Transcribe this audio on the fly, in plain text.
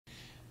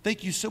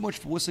Thank you so much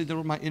for listening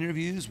to my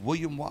interviews.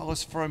 William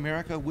Wallace for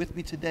America. With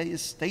me today is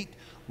State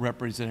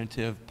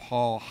Representative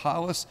Paul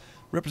Hollis.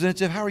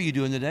 Representative, how are you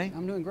doing today?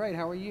 I'm doing great.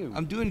 How are you?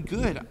 I'm doing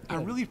good. I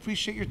really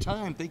appreciate your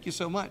time. Thank you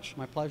so much.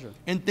 My pleasure.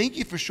 And thank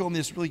you for showing me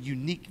this really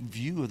unique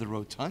view of the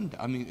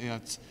rotunda. I mean,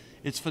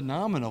 it's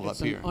phenomenal up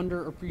here. It's an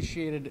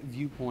underappreciated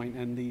viewpoint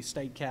in the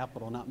state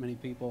capitol. Not many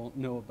people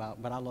know about,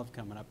 but I love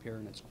coming up here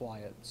and it's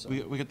quiet. So.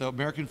 We got the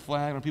American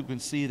flag, and people can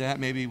see that.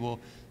 Maybe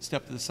we'll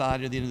step to the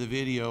side at the end of the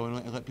video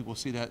and let people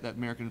see that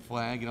American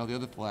flag and all the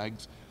other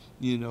flags,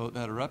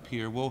 that are up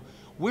here. Well,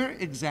 where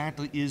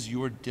exactly is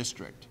your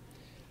district?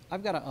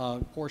 I've got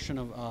a portion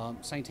of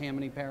St.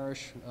 Tammany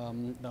Parish.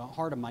 The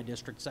heart of my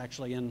district's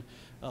actually in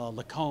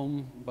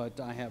Lacombe, but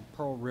I have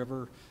Pearl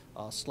River,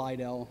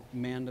 Slidell,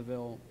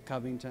 Mandeville,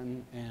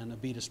 Covington, and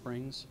Abita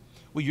Springs.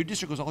 Well, your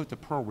district goes all the way to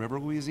Pearl River,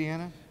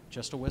 Louisiana?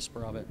 Just a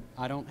whisper of it.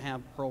 I don't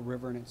have Pearl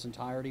River in its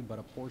entirety, but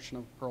a portion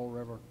of Pearl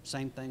River.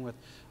 Same thing with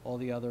all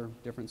the other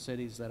different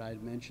cities that I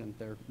had mentioned.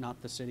 They're not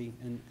the city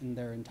in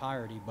their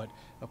entirety, but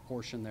a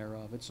portion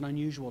thereof. It's an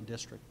unusual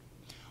district.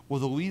 Well,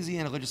 the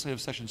Louisiana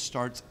legislative session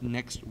starts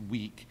next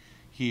week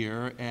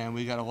here, and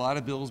we got a lot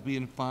of bills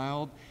being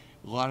filed,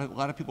 a lot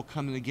of people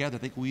coming together. I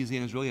think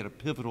Louisiana is really at a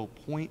pivotal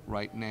point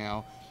right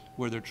now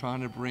where they're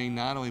trying to bring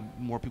not only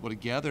more people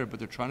together, but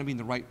they're trying to bring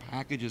the right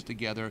packages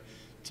together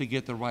to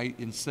get the right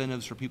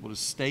incentives for people to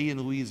stay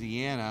in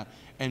Louisiana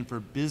and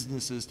for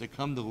businesses to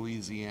come to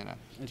Louisiana.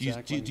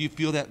 Exactly. Do you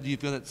feel that? Do you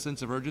feel that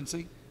sense of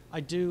urgency? I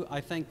do.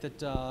 I think that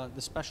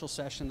the special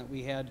session that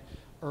we had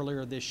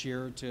earlier this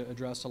year to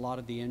address a lot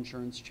of the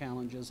insurance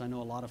challenges. I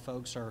know a lot of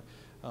folks are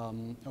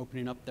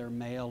opening up their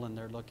mail and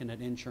they're looking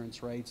at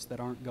insurance rates that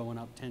aren't going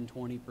up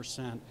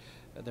 10–20%.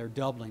 They're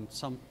doubling,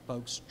 some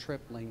folks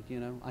tripling.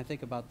 I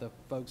think about the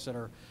folks that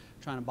are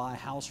trying to buy a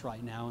house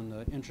right now and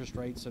the interest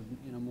rates have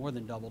more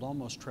than doubled,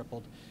 almost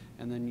tripled.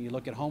 And then you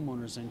look at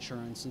homeowners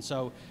insurance. And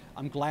so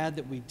I'm glad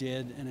that we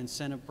did an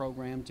incentive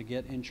program to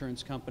get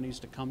insurance companies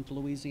to come to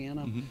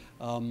Louisiana.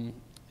 Mm-hmm.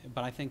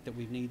 But I think that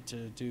we need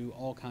to do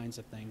all kinds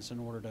of things in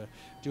order to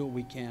do what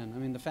we can. I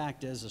mean, the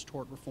fact is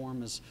tort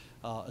reform is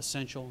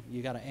essential.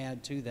 You got to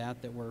add to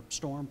that we're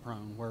storm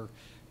prone. We're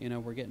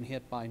getting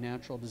hit by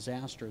natural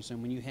disasters, and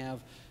when you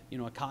have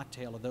a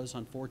cocktail of those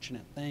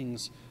unfortunate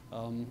things,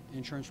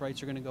 insurance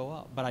rates are going to go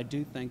up. But I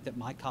do think that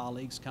my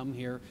colleagues come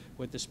here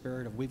with the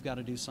spirit of we've got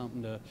to do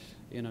something to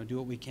do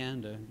what we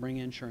can to bring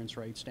insurance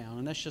rates down,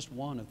 and that's just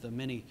one of the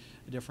many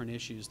different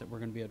issues that we're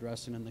going to be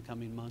addressing in the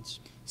coming months.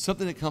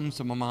 Something that comes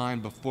to my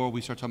mind before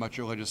we start talking about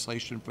your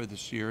legislation for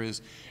this year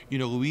is,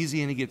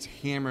 Louisiana gets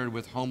hammered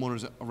with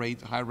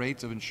homeowners high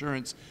rates of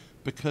insurance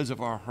because of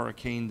our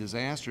hurricane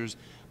disasters.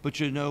 But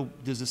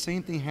does the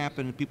same thing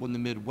happen to people in the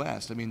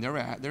Midwest? I mean,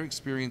 they're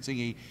experiencing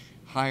a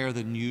higher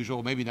than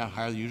usual, maybe not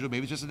higher than usual,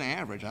 maybe it's just an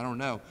average, I don't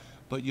know.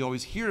 But you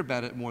always hear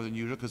about it more than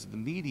usual because of the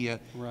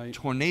media, right.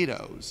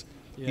 Tornadoes.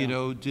 Yeah.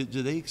 Do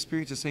they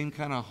experience the same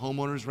kind of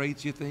homeowners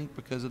rates, you think,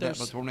 because of that,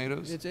 about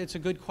tornadoes? It's a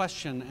good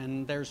question,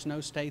 and there's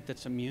no state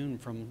that's immune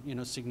from,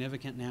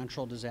 significant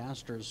natural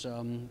disasters.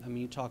 I mean,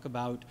 you talk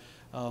about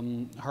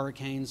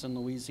hurricanes in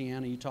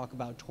Louisiana, you talk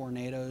about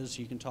tornadoes,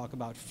 you can talk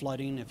about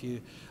flooding if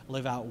you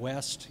live out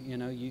west,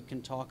 you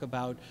can talk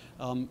about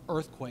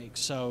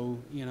earthquakes. So,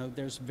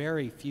 there's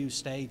very few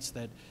states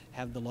that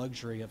have the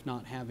luxury of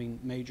not having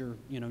major,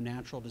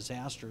 natural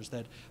disasters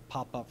that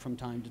pop up from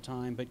time to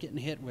time, but getting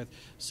hit with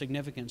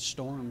significant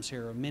storms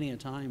here many a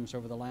times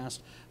over the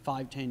last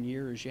 5–10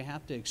 years, you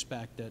have to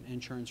expect that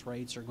insurance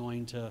rates are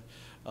going to,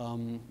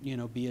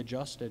 be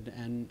adjusted,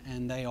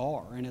 and they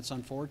are, and it's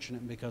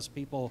unfortunate because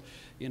people,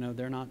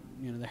 they're not,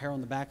 the hair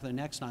on the back of their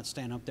neck's not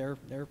standing up,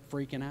 they're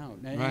freaking out,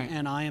 right.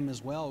 And I am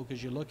as well,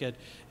 because you look at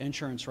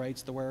insurance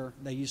rates to where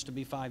they used to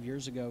be 5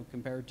 years ago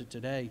compared to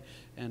today,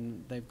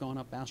 and they've gone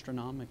up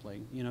astronomically.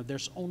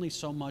 There's only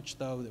so much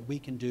though that we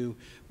can do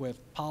with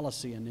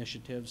policy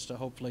initiatives to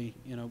hopefully,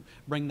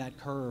 bring that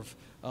curve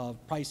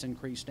of price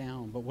increase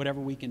down. But whatever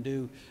we can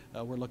do,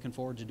 we're looking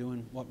forward to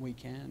doing what we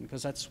can,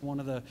 because that's one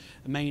of the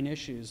main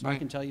issues. Right. I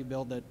can tell you,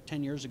 Bill, that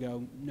 10 years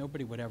ago,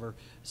 nobody would ever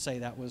say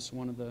that was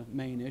one of the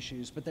main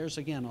issues. But there's,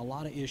 again, a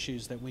lot of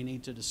issues that we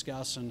need to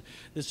discuss, and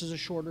this is a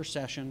shorter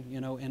session.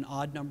 In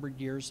odd-numbered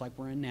years like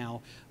we're in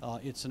now,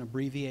 it's an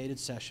abbreviated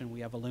session.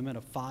 We have a limit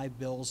of 5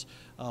 bills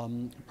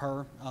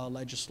per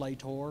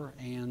legislator,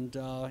 and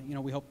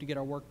we hope to get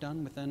our work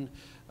done within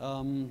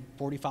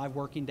 45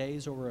 working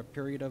days over a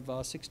period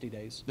of 60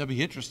 days. That'd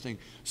be interesting.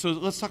 So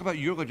let's talk about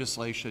your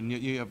legislation.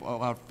 You have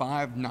about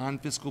 5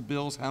 non-fiscal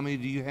bills. How many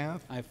do you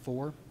have? I have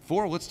 4.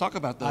 4? Let's talk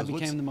about those. I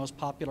became the most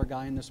popular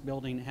guy in this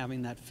building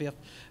having that 5th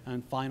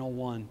and final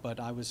one, but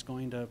I was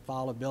going to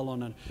file a bill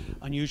on an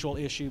unusual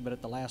issue, but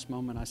at the last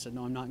moment I said,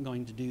 no, I'm not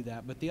going to do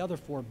that. But the other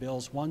 4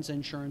 bills, one's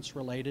insurance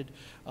related,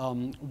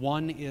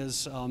 one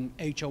is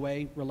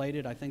HOA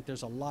related. I think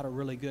there's a lot of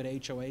really good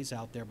HOAs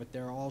out there, but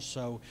there are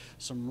also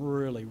some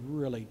really,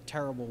 really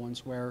terrible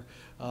ones where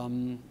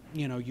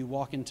you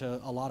walk into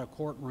a lot of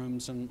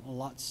courtrooms, and a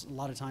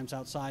lot of times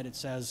outside it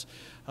says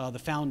the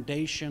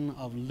foundation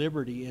of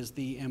liberty is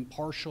the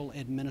impartial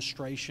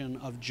administration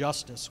of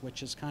justice,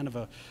 which is kind of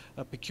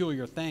a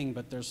peculiar thing,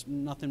 but there's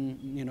nothing,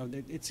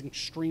 it's an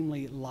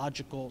extremely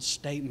logical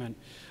statement.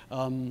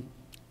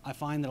 I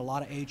find that a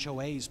lot of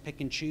HOAs pick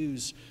and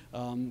choose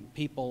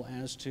people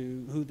as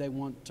to who they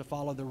want to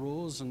follow the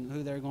rules and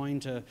who they're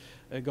going to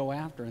go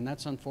after, and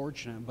that's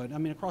unfortunate. But I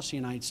mean, across the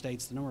United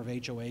States, the number of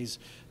HOAs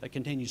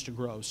continues to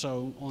grow.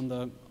 So on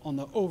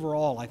the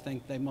overall, I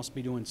think they must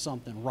be doing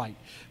something right.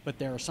 But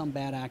there are some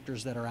bad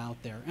actors that are out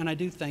there, and I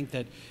do think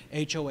that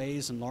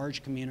HOAs in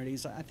large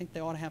communities, I think they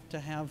ought to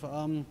have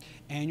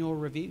annual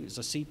reviews.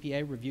 A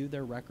CPA review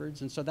their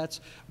records, and so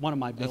that's one of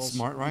my bills. That's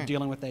smart, right?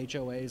 Dealing with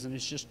HOAs, and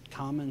it's just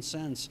common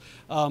sense.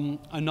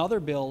 Another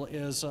bill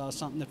is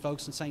something that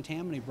folks in St.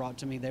 Tammany brought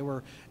to me. They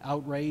were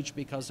outraged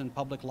because in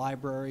public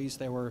libraries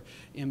there were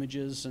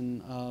images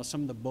and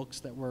some of the books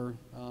that were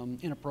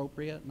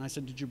inappropriate. And I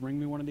said, did you bring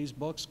me one of these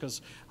books?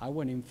 Because I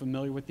wasn't even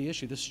familiar with the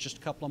issue. This is just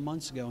a couple of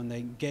months ago, and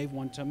they gave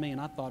one to me,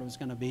 and I thought it was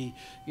going to be,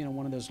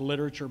 one of those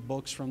literature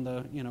books from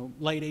the,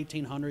 late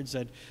 1800s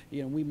that,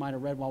 we might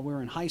have read while we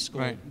were in high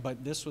school. Right.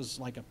 But this was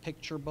like a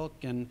picture book,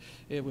 and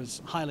it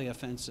was highly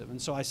offensive.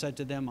 And so I said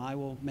to them, I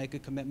will make a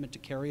commitment to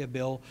carry a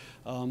bill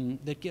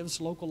that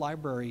gives local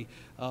library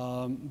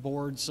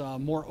boards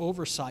more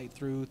oversight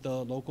through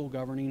the local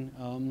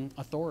governing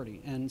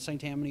authority. And St.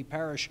 Tammany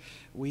Parish,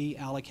 we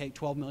allocate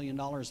 $12 million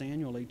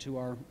annually to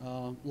our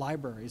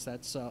libraries.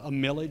 That's a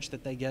millage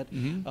that they get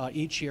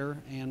each year,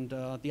 and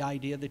the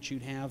idea that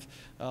you'd have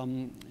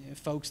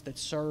folks that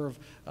serve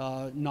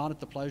not at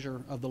the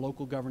pleasure of the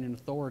local governing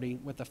authority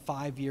with a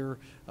 5-year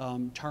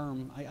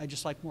term, I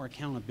just like more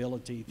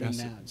accountability than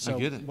that. So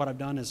what I've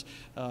done is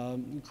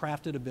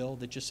crafted a bill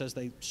that just says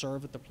they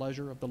serve at the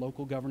pleasure of the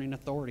local governing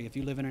authority. If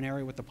you live in an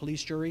area with a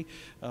police jury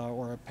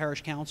or a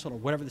parish council or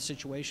whatever the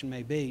situation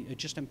may be, it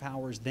just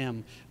empowers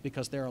them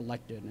because they're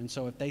elected. And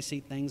so if they see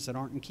things that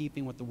aren't in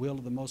keeping with the will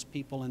of the most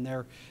people in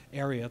their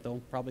area,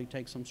 they'll probably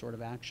take some sort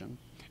of action.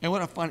 And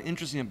what I find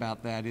interesting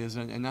about that is,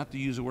 and not to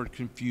use the word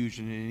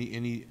confusion in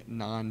any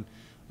non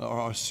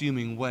or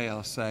assuming way,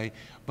 I'll say,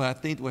 but I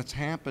think what's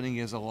happening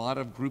is a lot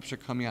of groups are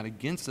coming out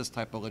against this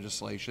type of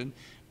legislation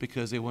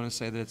because they want to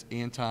say that it's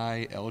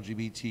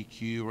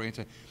anti-LGBTQ or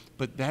anti,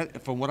 but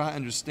that, from what I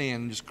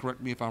understand, and just correct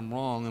me if I'm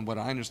wrong, and what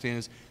I understand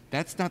is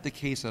that's not the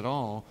case at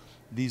all.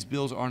 These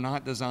bills are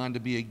not designed to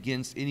be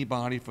against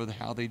anybody for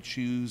how they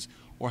choose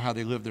or how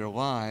they live their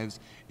lives.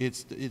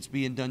 It's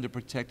being done to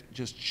protect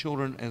just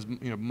children as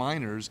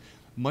minors,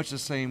 much the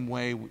same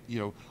way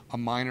a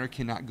minor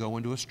cannot go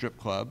into a strip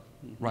club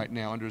right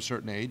now under a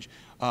certain age.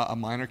 A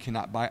minor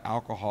cannot buy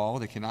alcohol.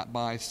 They cannot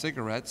buy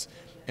cigarettes.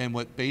 And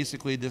what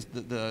basically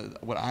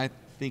what I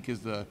think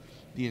is the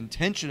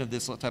intention of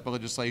this type of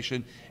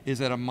legislation is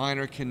that a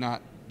minor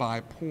cannot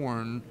buy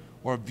porn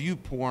or view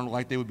porn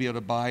like they would be able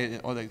to buy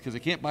it, because they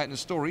can't buy it in the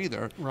store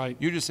either. Right.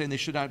 You're just saying they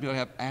should not be able to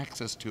have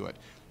access to it.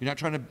 You're not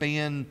trying to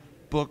ban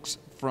books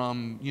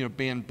from,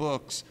 ban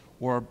books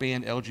or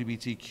ban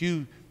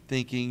LGBTQ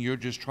thinking. You're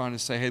just trying to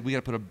say, hey, we got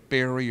to put a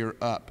barrier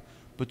up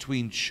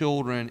between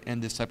children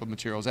and this type of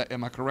material.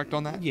 Am I correct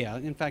on that? Yeah,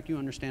 in fact, you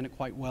understand it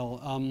quite well.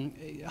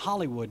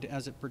 Hollywood,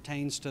 as it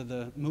pertains to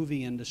the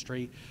movie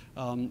industry,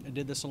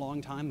 did this a long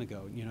time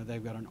ago.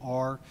 They've got an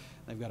R,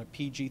 they've got a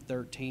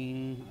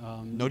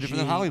PG-13. No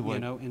different than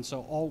Hollywood. And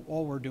so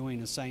all we're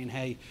doing is saying,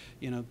 hey,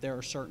 there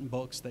are certain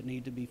books that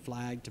need to be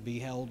flagged, to be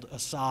held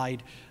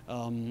aside,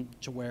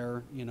 to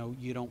where,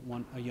 you don't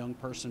want a young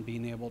person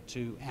being able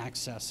to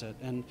access it.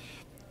 And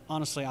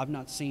honestly, I've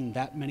not seen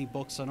that many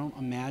books. I don't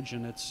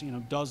imagine it's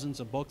dozens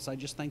of books. I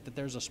just think that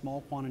there's a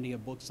small quantity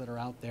of books that are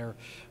out there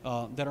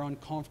that are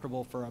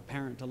uncomfortable for a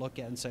parent to look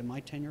at and say,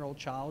 my 10-year-old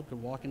child could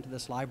walk into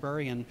this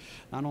library and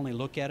not only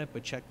look at it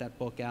but check that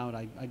book out.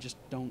 I just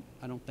don't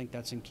think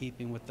that's in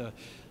keeping with the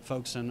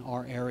folks in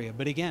our area.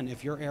 But again,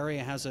 if your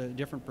area has a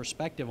different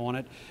perspective on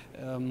it,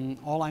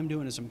 all I'm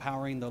doing is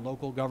empowering the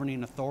local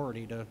governing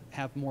authority to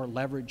have more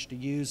leverage to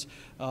use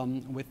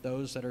with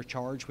those that are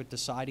charged with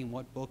deciding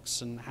what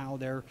books and how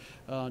they're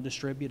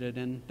distributed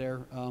in their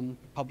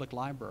public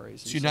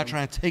libraries. So you're not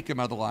trying to take them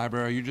out of the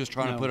library, you're just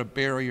trying to put a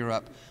barrier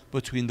up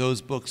between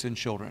those books and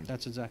children.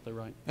 That's exactly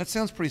right. That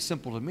sounds pretty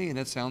simple to me, and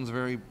that sounds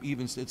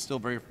it's still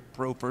very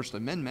pro-First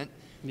Amendment.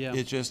 Yeah.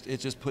 It's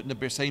just putting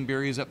the same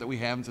barriers up that we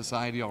have in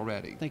society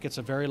already. I think it's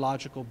a very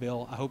logical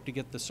bill. I hope to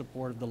get the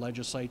support of the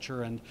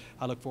legislature, and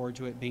I look forward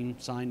to it being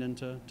signed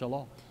into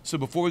law. So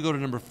before we go to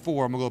number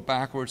 4, I'm going to go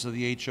backwards to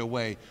the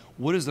HOA.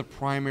 What is the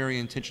primary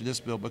intention of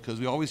this bill? Because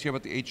we always hear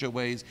about the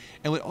HOAs,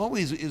 and what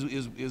always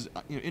is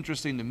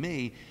interesting to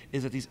me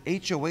is that these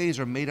HOAs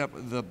are made up,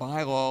 the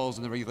bylaws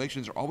and the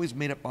regulations are always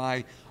made up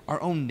by our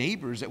own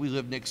neighbors that we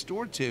live next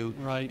door to,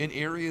 right, in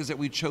areas that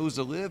we chose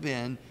to live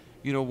in.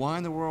 Why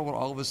in the world would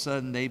all of a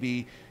sudden they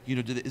be,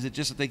 is it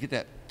just that they get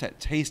that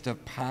taste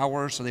of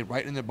power, so they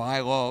write in their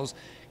bylaws,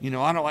 I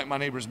don't like my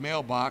neighbor's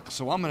mailbox,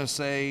 so I'm going to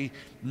say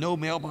no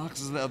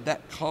mailboxes of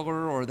that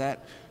color or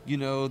that,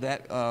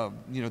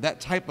 that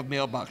type of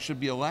mailbox should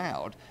be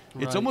allowed.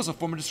 Right. It's almost a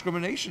form of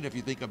discrimination if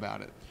you think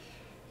about it.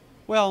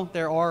 Well,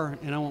 there are,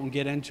 and I won't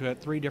get into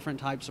it, 3 different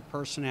types of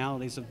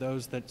personalities of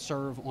those that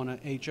serve on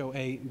a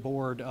HOA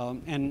board.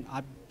 And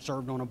I've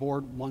served on a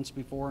board once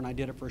before, and I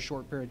did it for a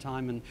short period of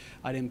time, and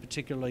I didn't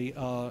particularly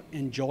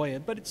enjoy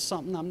it. But it's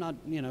something I'm not,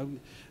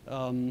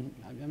 I'm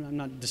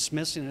not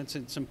dismissing it.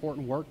 It's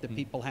important work that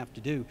people have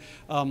to do.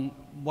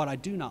 What I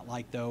do not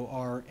like, though,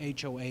 are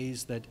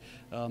HOAs that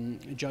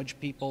judge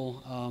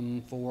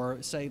people for,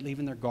 say,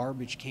 leaving their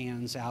garbage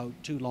cans out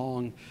too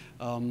long,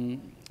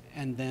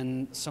 and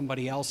then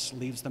somebody else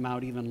leaves them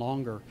out even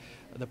longer.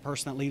 The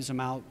person that leaves them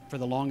out for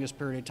the longest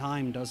period of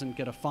time doesn't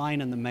get a fine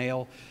in the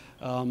mail,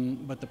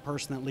 but the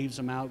person that leaves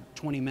them out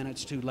 20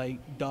 minutes too late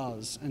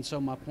does. And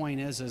so my point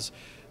is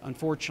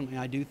unfortunately,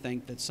 I do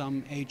think that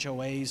some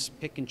HOAs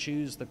pick and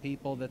choose the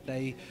people that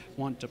they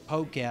want to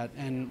poke at,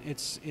 and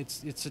it's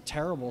a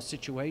terrible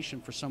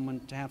situation for someone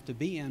to have to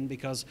be in,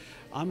 because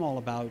I'm all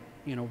about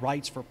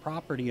rights for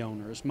property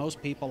owners.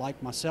 Most people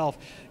like myself,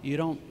 you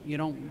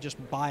don't just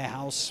buy a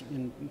house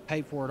and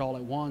pay for it all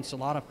at once. A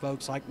lot of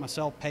folks like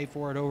myself pay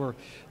for it over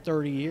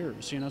 30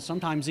 years,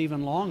 sometimes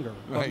even longer.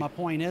 Right. But my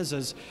point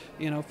is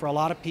for a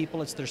lot of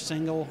people, it's their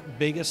single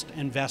biggest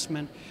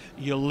investment.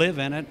 You live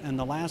in it, and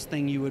the last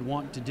thing you would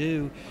want to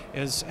do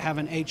is have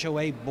an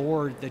HOA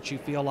board that you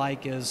feel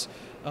like is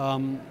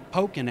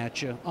poking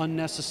at you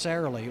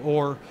unnecessarily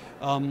or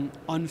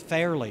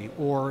unfairly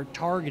or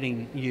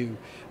targeting you.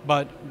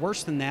 But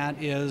worse than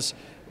that is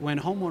when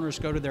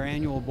homeowners go to their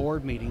annual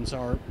board meetings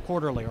or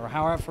quarterly or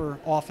however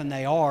often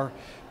they are,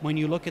 when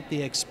you look at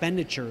the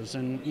expenditures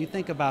and you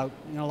think about,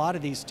 a lot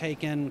of these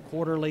take in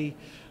quarterly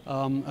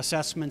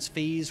assessments,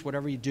 fees,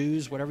 whatever you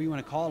dues, whatever you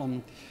want to call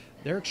them,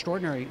 they're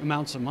extraordinary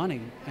amounts of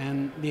money,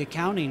 and the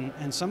accounting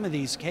in some of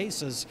these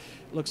cases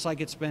looks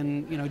like it's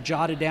been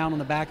jotted down on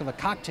the back of a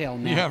cocktail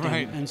napkin. Yeah,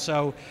 right. And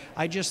so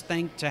I just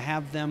think to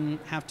have them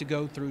have to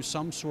go through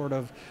some sort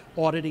of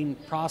auditing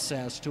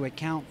process to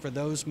account for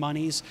those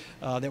monies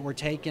that were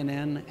taken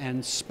in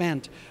and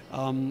spent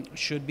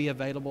should be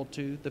available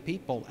to the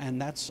people,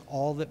 and that's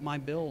all that my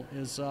bill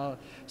is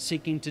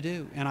seeking to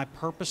do. And I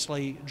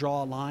purposely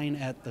draw a line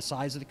at the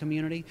size of the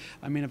community.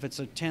 I mean, if it's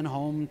a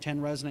 10-home,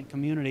 10-resident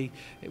community,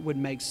 it would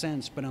make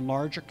sense, but in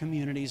larger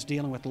communities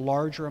dealing with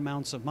larger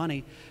amounts of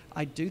money,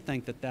 I do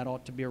think that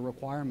ought to be a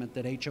requirement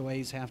that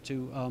HOAs have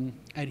to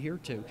adhere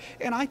to.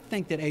 And I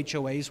think that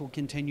HOAs will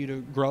continue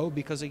to grow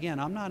because, again,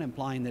 I'm not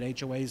implying that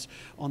HOAs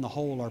on the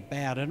whole are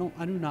bad. I do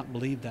not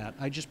believe that.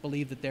 I just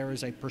believe that there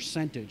is a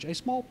percentage, a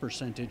small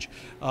percentage,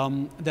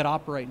 that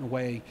operate in a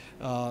way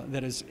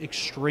that is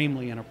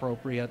extremely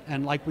inappropriate.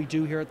 And like we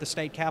do here at the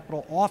state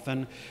capitol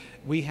often,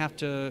 we have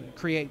to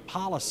create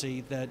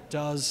policy that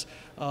does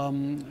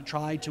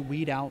try to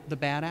weed out the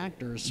bad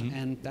actors,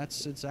 and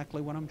that's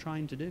exactly what I'm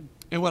trying to do.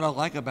 And what I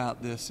like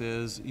about this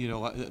is,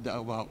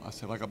 well, I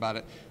say like about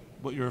it,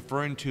 what you're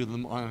referring to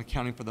them on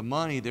accounting for the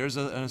money, there's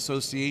an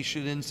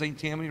association in St.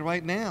 Tammany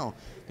right now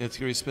that's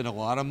going to spend a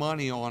lot of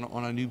money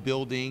on a new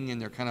building,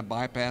 and they're kind of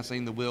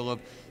bypassing the will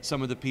of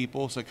some of the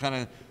people, so it kind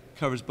of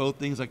covers both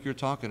things like you're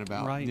talking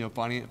about, right.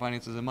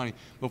 Finances and money.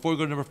 Before we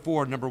go to number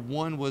 4, number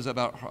 1 was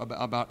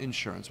about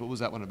insurance. What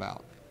was that one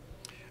about?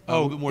 A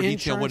little bit more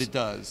detail what it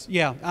does.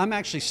 Yeah, I'm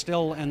actually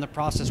still in the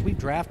process. We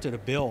drafted a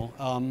bill,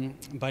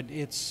 but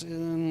it's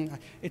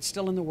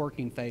still in the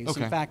working phase.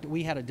 Okay. In fact,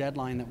 we had a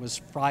deadline that was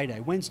Friday.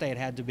 Wednesday it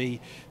had to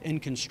be in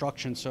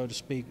construction, so to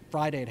speak.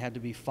 Friday it had to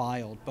be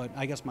filed. But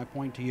I guess my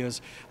point to you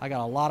is I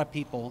got a lot of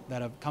people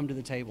that have come to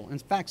the table. In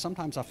fact,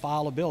 sometimes I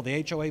file a bill.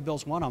 The HOA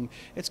bill's one of them.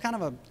 It's kind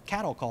of a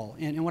cattle call.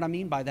 And what I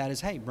mean by that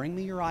is, hey, bring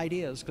me your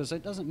ideas, because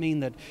it doesn't mean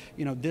that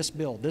this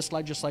bill, this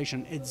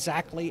legislation,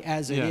 exactly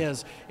as it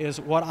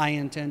is what I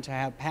intend to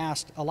have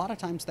passed. A lot of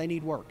times they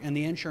need work, and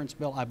the insurance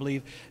bill, I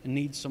believe,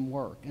 needs some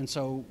work. And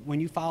so when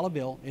you file a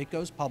bill, it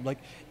goes public,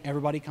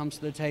 everybody comes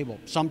to the table.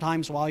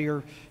 Sometimes while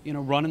you're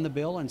running the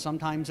bill, and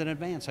sometimes in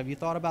advance. Have you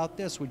thought about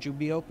this? Would you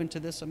be open to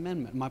this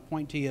amendment? My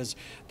point to you is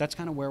that's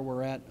kind of where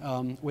we're at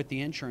with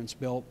the insurance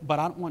bill, but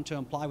I don't want to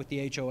imply with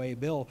the HOA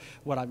bill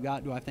what I've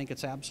got. Do I think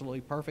it's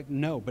absolutely perfect?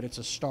 No, but it's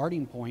a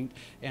starting point,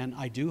 and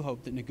I do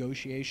hope that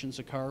negotiations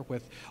occur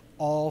with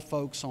all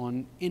folks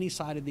on any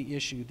side of the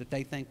issue that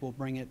they think will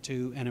bring it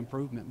to an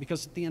improvement.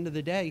 Because at the end of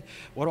the day,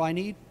 what do I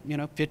need?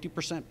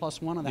 50%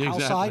 plus one on the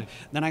House side.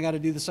 Then I got to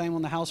do the same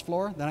on the House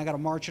floor. Then I got to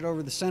march it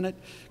over the Senate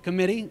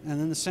committee, and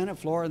then the Senate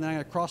floor, and then I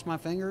got to cross my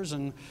fingers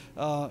and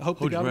hope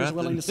the governor's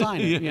willing to sign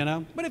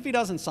it. But if he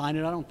doesn't sign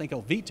it, I don't think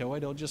he'll veto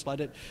it. He'll just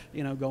let it,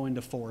 go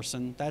into force,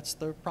 and that's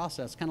the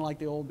process. Kind of like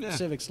the old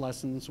civics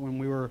lessons when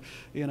we were,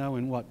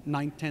 in what,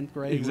 9th, 10th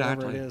grade,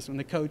 whatever it is, when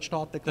the coach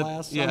taught the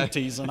class. I'm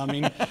teasing. I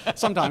mean,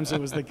 sometimes it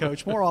was the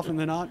coach. More often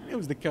than not, it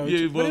was the coach.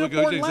 But an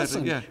important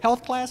lesson.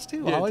 Health class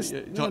too. Always,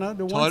 the ones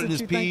taught in that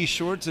his PE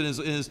shorts and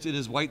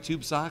his white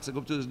tube socks that go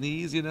up to his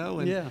knees, and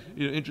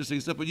interesting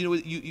stuff. But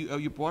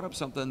you brought up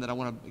something that I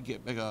want to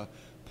make a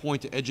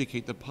point to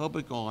educate the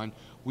public on.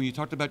 When you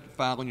talked about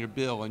filing your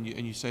bill and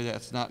you say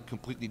that's not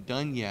completely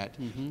done yet,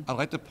 I'd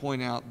like to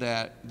point out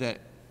that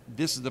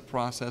this is the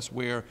process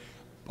where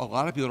a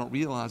lot of people don't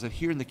realize that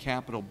here in the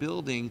Capitol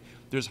building,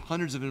 there's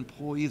hundreds of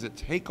employees that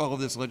take all of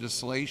this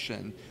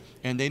legislation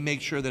and they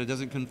make sure that it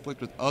doesn't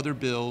conflict with other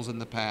bills in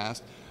the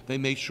past. They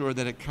make sure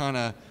that it kind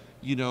of,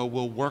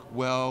 will work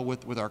well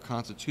with our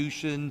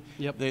Constitution.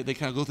 Yep. They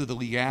kind of go through the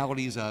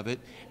legalities of it,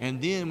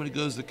 and then when it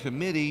goes to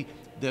committee,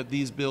 that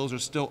these bills are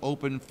still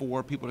open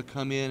for people to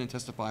come in and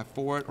testify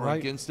for it or Right.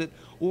 against it,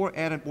 or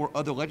or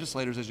other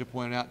legislators, as you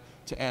pointed out,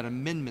 to add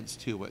amendments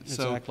to it.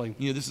 Exactly.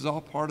 So this is all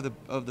part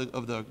of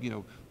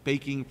the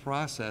baking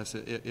process,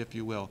 if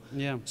you will.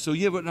 Yeah. So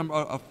you have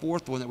a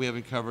fourth one that we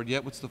haven't covered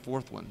yet. What's the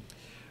fourth one?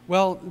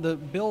 Well, the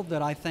bill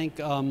that I think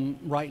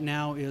right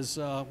now is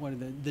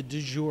the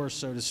du jour,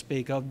 so to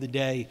speak, of the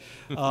day,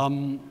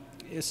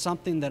 is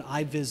something that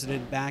I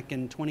visited back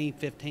in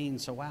 2015,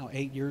 so wow,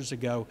 8 years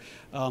ago.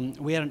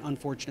 We had an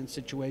unfortunate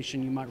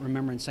situation, you might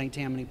remember, in St.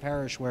 Tammany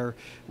Parish, where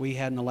we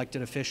had an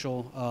elected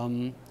official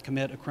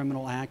commit a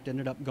criminal act,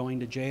 ended up going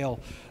to jail.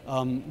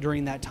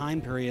 During that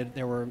time period,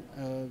 there were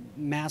a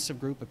massive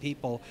group of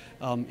people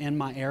in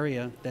my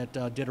area that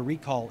did a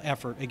recall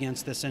effort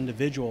against this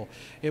individual.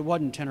 It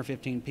wasn't 10 or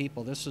 15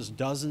 people. This was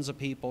dozens of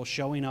people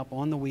showing up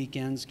on the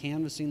weekends,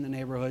 canvassing the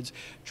neighborhoods,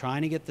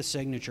 trying to get the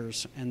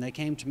signatures. And they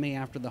came to me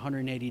after the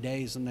 180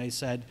 days and they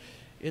said,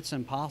 it's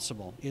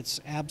impossible. It's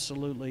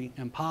absolutely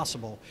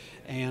impossible.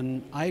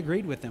 And I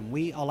agreed with them.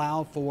 We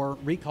allow for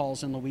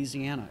recalls in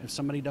Louisiana. If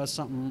somebody does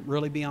something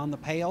really beyond the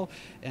pale,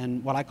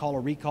 and what I call a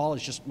recall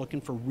is just looking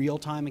for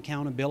real-time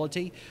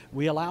accountability,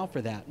 we allow for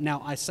that.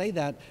 Now, I say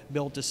that,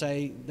 Bill, to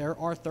say there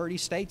are 30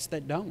 states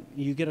that don't.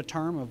 You get a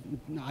term of,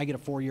 I get a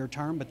 4-year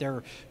term, but there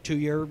are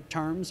 2-year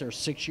terms, there are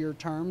 6-year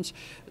terms.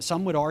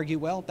 Some would argue,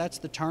 well, that's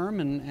the term,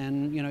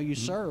 and you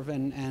serve,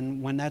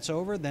 and when that's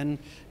over, then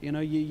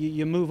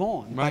you move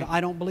on. Right. But I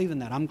don't believe in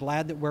that. I'm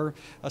glad that we're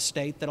a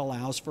state that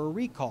allows for a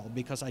recall,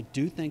 because I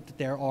do think that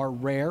there are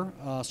rare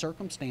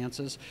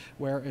circumstances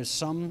where if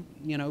some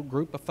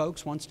group of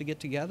folks wants to get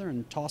together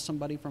and toss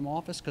somebody from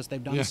office because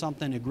they've done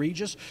something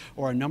egregious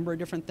or a number of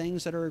different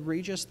things that are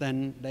egregious,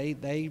 then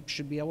they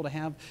should be able to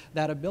have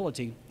that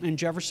ability. In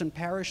Jefferson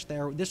Parish,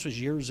 this was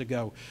years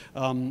ago,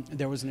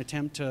 there was an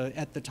attempt to,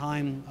 at the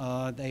time,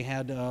 they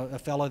had a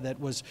fella that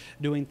was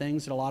doing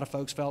things that a lot of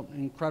folks felt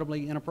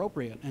incredibly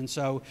inappropriate, and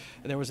so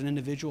there was an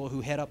individual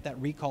who head up that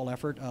recall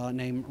effort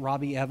named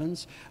Robbie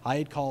Evans. I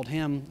had called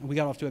him. We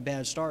got off to a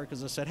bad start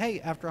because I said, hey,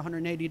 after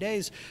 180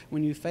 days,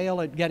 when you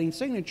fail at getting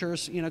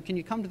signatures, can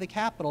you come to the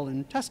Capitol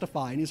and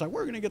testify? And he's like,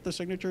 we're going to get the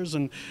signatures.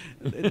 And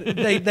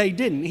they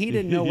didn't. He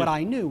didn't know what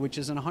I knew, which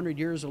is in 100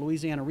 years of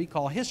Louisiana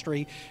recall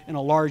history, in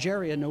a large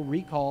area, no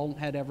recall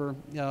had ever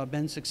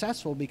been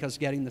successful because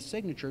getting the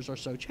signatures are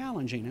so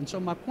challenging. And so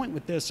my point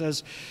with this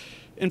is,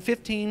 in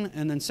 15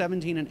 and then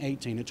 17 and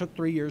 18, it took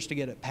 3 years to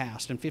get it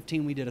passed. In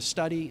 15, we did a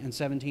study. In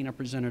 17, I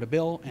presented a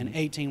bill. In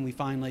 18, we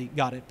finally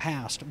got it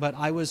passed. But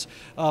I was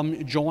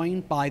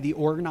joined by the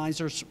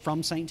organizers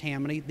from St.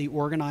 Tammany, the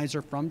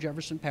organizer from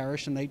Jefferson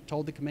Parish, and they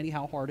told the committee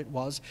how hard it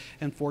was.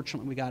 And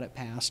fortunately, we got it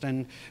passed.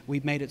 And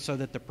we've made it so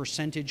that the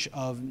percentage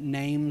of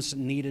names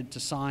needed to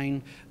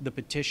sign the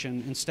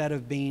petition, instead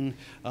of being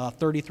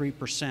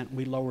 33%,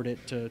 we lowered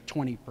it to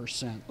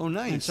 20%. Oh,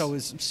 nice. And so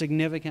it's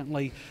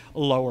significantly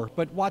lower.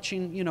 But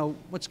watching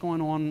what's going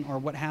on or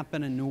what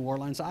happened in New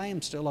Orleans, I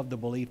am still of the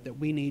belief that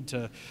we need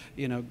to,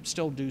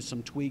 still do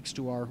some tweaks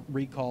to our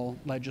recall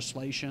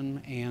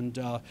legislation, and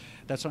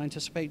that's what I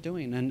anticipate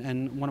doing.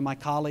 And one of my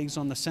colleagues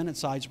on the Senate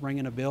side is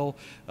bringing a bill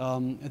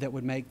that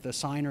would make the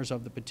signers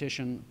of the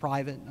petition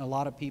private. A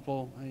lot of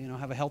people,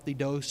 have a healthy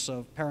dose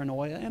of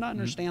paranoia, and I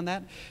understand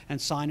that. And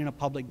signing a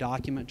public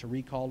document to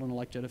recall an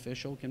elected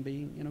official can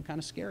be, kind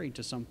of scary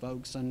to some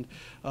folks. And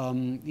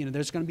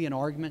there's going to be an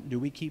argument: do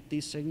we keep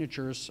these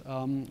signatures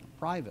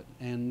private?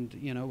 And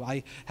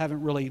I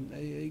haven't really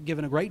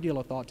given a great deal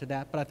of thought to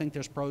that, but I think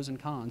there's pros and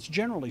cons.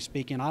 Generally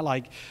speaking, I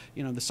like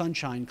the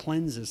sunshine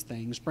cleanses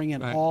things, bring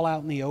it all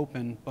out in the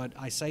open. But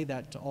I say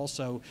that to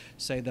also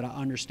say that I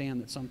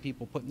understand that some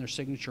people putting their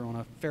signature on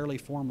a fairly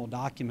formal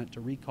document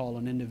to recall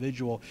an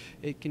individual,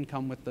 it can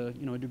come with a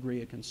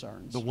degree of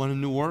concerns. The one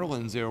in New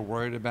Orleans, they were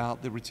worried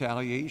about the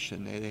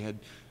retaliation. They had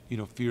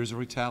fears of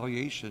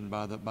retaliation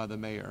by the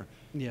mayor,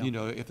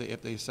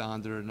 if they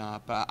signed it or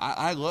not. But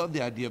I love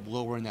the idea of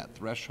lowering that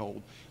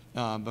threshold,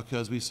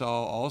 because we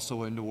saw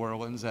also in New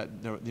Orleans that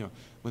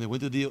when they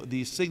went to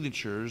these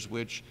signatures,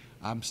 which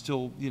I'm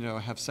still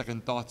have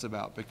second thoughts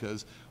about,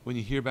 because when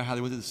you hear about how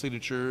they went to the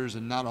signatures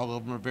and not all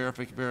of them are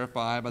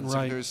verified by the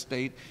Secretary of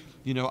State,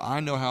 I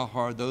know how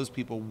hard those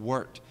people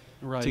worked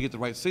to get the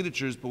right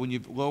signatures. But when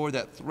you lower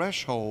that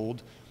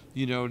threshold,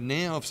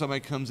 now if somebody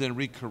comes in and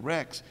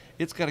recorrects,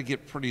 it's got to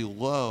get pretty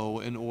low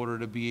in order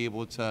to be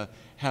able to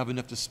have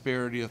enough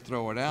disparity to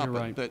throw it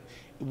out. But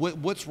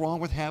what's wrong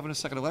with having a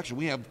second election?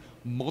 We have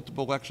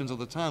multiple elections all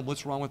the time.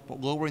 What's wrong with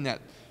lowering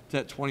that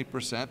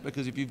 20%?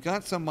 Because if you've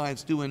got somebody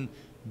that's doing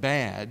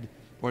bad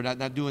or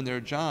not doing their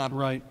job,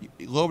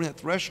 lowering that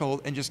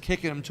threshold and just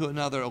kicking them to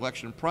another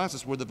election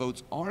process where the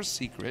votes are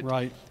secret,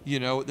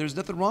 there's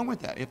nothing wrong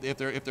with that. If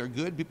they're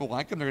good, people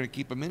like them, they're going to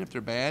keep them in. If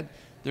they're bad,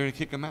 they're going to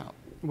kick them out.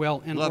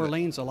 Well, in Love it.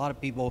 Orleans, a lot of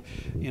people,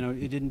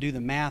 it didn't do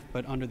the math,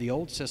 but under the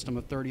old system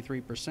of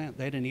 33%,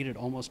 they'd have needed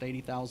almost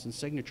 80,000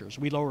 signatures.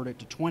 We lowered it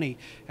to 20,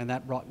 and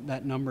that brought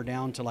that number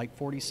down to like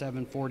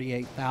 47,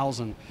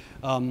 48,000.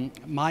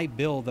 My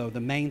bill, though, the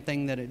main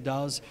thing that it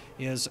does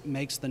is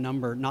makes the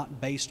number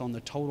not based on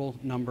the total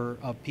number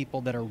of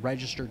people that are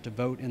registered to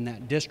vote in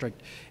that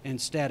district.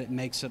 Instead, it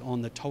makes it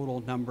on the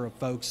total number of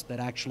folks that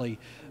actually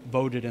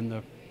voted in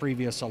the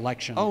previous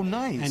election. Oh,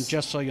 nice. And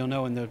just so you'll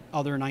know, in the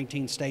other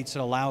 19 states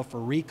that allow for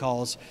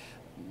recalls,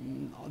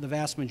 the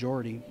vast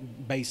majority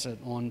base it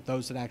on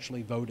those that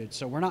actually voted.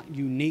 So we're not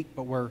unique,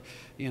 but we're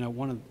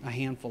one of a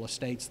handful of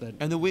states that.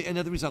 And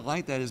another reason I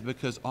like that is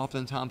because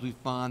oftentimes we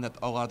find that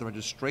a lot of the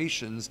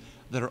registrations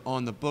that are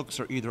on the books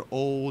are either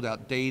old,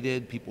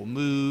 outdated, people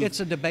move.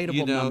 It's a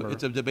debatable number.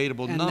 It's a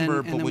debatable And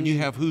number, then but when when you you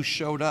have who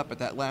showed up at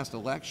that last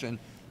election,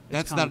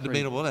 that's not a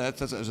debatable.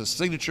 That's a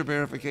signature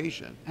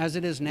verification. As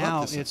it is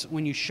now, this. it's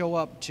when you show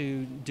up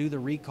to do the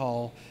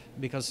recall,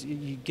 because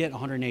you get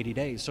 180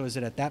 days. So is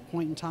it at that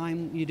point in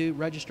time you do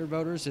registered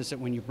voters? Is it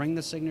when you bring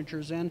the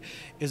signatures in?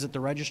 Is it the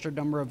registered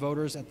number of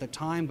voters at the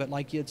time? But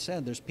like you had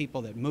said, there's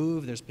people that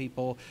move, there's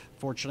people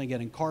fortunately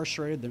get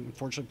incarcerated, there's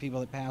unfortunately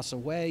people that pass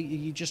away.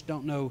 You just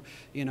don't know,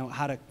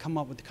 how to come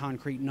up with the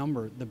concrete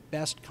number. The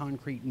best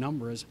concrete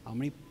number is how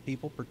many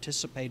people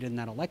participated in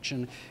that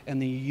election,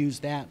 and then you use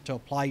that to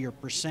apply your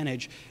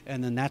percentage,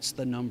 and then that's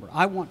the number.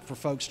 I want for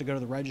folks to go to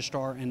the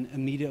registrar and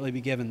immediately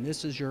be given,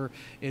 this is your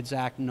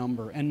exact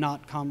number, and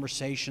not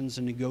conversations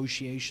and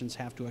negotiations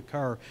have to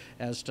occur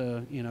as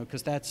to,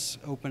 because that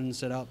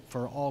opens it up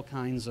for all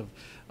kinds of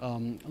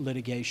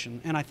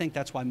litigation. And I think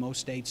that's why most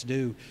states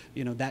do,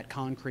 that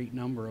concrete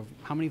number of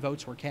how many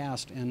votes were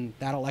cast in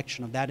that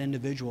election of that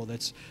individual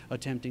that's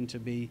attempting to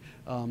be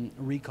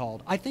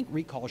recalled. I think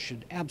recalls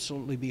should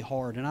absolutely be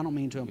hard, and I don't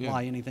mean to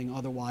imply anything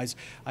otherwise.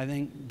 I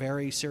think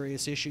very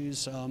serious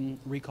issues,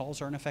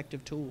 recalls are an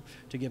effective tool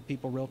to give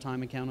people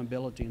real-time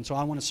accountability, and so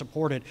I want to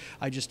support it.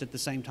 I just at the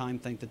same time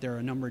think that there are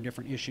a number of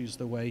different issues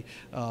the way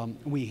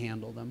we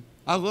handle them.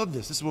 I love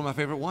this. This is one of my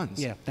favorite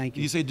ones. Yeah, thank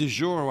you. You say du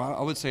jour,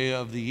 I would say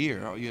of the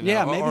year.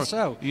 Yeah, maybe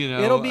so.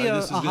 It'll be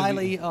a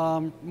highly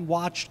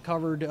watched,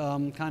 covered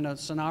kind of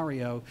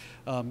scenario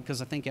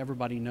because I think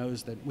everybody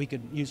knows that we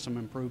could use some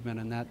improvement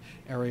in that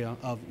area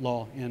of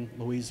law in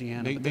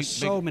Louisiana. But there's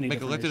so many make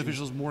different elected issues.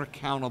 officials more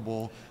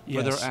accountable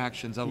for their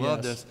actions. I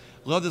love Yes. this.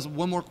 Love this.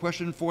 One more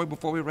question for you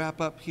before we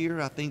wrap up here.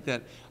 I think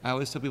that I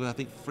always tell people I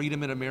think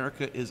freedom in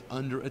America is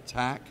under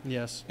attack.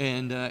 Yes.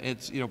 And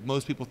it's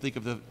most people think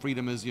of the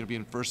freedom as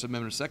being First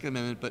Amendment or Second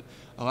Amendment, but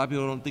a lot of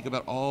people don't think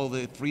about all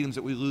the freedoms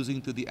that we're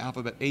losing through the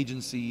alphabet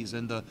agencies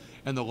and the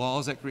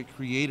laws that get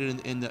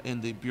created in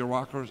the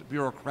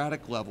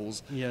bureaucratic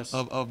levels Yes.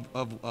 of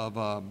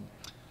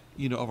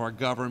our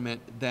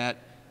government that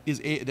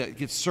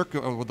gets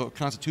or the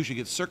Constitution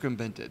gets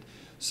circumvented.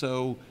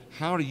 So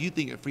how do you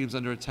think that freedom's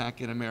under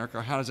attack in America?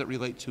 Or how does it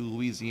relate to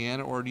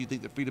Louisiana? Or do you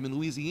think that freedom in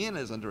Louisiana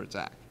is under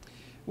attack?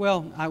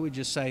 Well, I would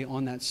just say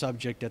on that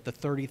subject at the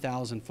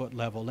 30,000 foot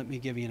level, let me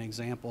give you an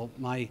example.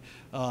 My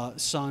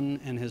son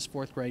and his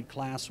fourth grade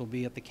class will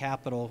be at the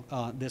Capitol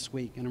this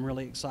week, and I'm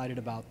really excited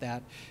about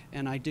that.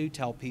 And I do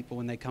tell people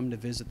when they come to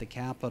visit the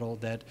Capitol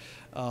that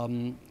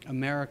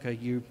America,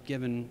 you've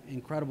given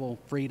incredible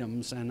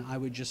freedoms, and I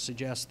would just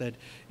suggest that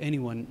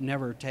anyone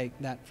never take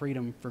that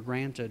freedom for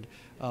granted.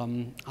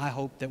 I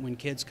hope that when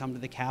kids come to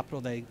the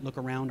Capitol, they look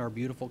around our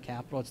beautiful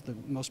Capitol. It's the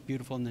most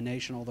beautiful in the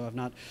nation, although I've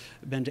not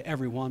been to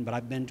every one, but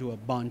I've been to a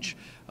bunch.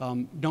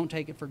 Don't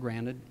take it for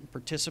granted.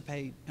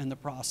 Participate in the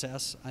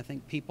process. I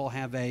think people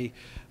have a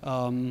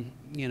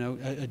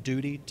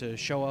duty to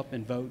show up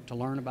and vote, to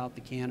learn about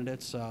the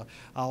candidates. I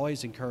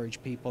always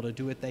encourage people to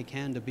do what they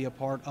can to be a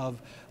part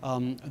of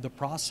the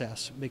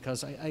process,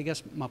 because I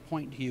guess my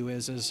point to you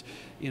is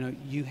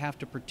you have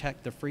to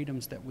protect the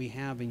freedoms that we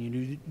have,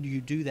 and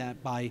you do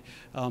that by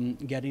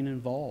getting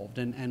involved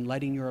and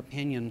letting your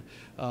opinion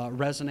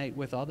resonate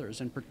with others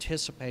and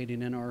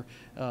participating in our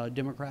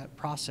democratic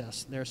process.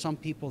 There are some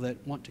people that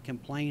want to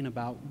complain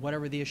about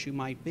whatever the issue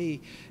might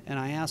be, and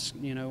I ask,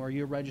 are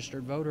you a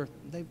registered voter?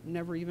 They've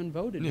never even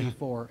voted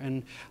before,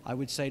 and I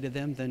would say to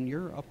them, then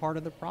you're a part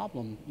of the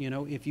problem.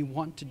 If you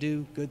want to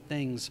do good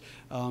things,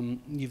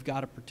 you've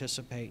got to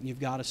participate and you've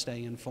got to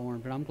stay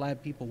informed. And I'm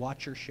glad people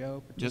watch your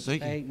show,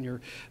 participate, and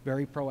you're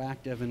very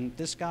proactive. And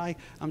this guy,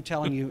 I'm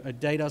telling you, a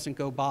day doesn't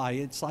go by.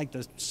 It's like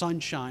the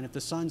sunshine. If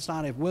the sun's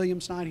not, if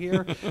William's not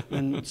here,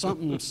 then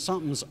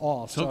something's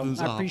off. Something's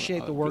so I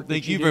appreciate the work.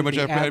 Thank that you very do, much.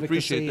 the I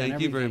appreciate it. advocacy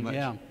Thank you very and much.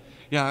 everything.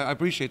 Yeah, I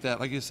appreciate that.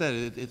 Like you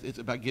said, it's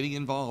about getting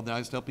involved. And I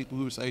just tell people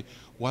who say,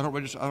 "Well, I don't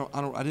register.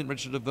 I didn't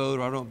register to vote,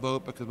 or I don't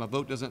vote because my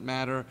vote doesn't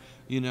matter."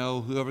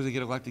 Whoever's gonna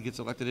get elected gets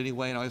elected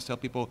anyway. And I always tell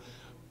people,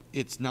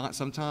 it's not.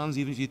 Sometimes,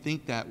 even if you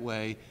think that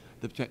way,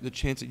 the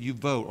chance that you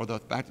vote or the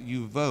fact that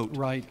you vote,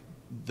 Right.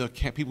 the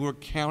people who are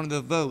counting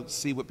the votes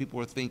see what people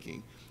are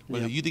thinking.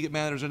 Whether you think it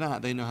matters or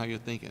not, they know how you're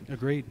thinking.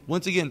 Agreed.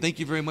 Once again, thank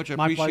you very much. I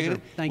My appreciate pleasure.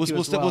 it. Thank you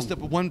We'll as well. step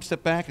one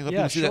step back and let Yeah,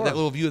 people see sure. that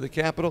little view of the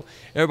Capitol.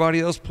 Everybody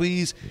else,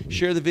 please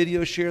share the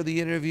video, share the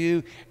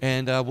interview,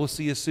 and we'll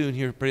see you soon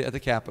here at the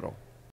Capitol.